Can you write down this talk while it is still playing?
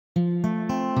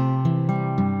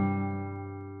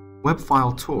Web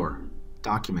File Tour,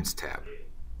 Documents tab.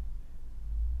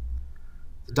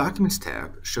 The Documents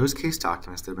tab shows case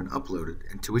documents that have been uploaded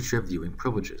and to which you have viewing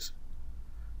privileges.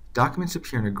 Documents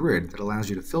appear in a grid that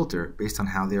allows you to filter based on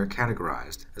how they are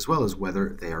categorized, as well as whether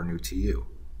they are new to you.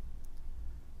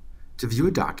 To view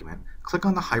a document, click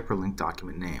on the hyperlinked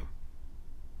document name.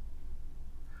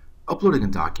 Uploading a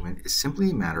document is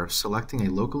simply a matter of selecting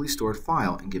a locally stored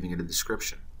file and giving it a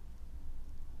description.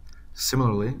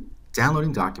 Similarly,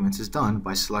 downloading documents is done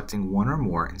by selecting one or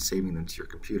more and saving them to your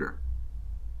computer.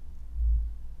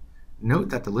 Note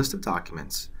that the list of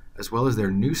documents, as well as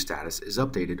their new status, is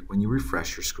updated when you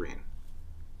refresh your screen.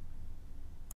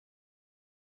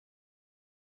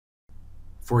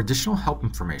 For additional help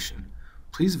information,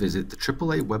 please visit the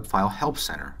AAA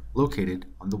Webfile-eCenter located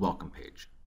on the Welcome page.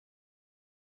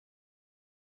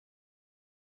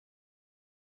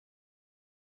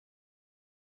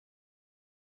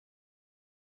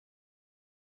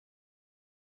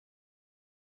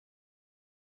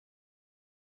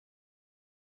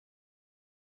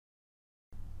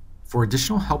 For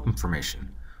additional help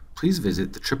information, please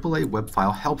visit the AAA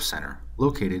Webfile-eCenter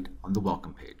located on the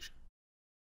Welcome page.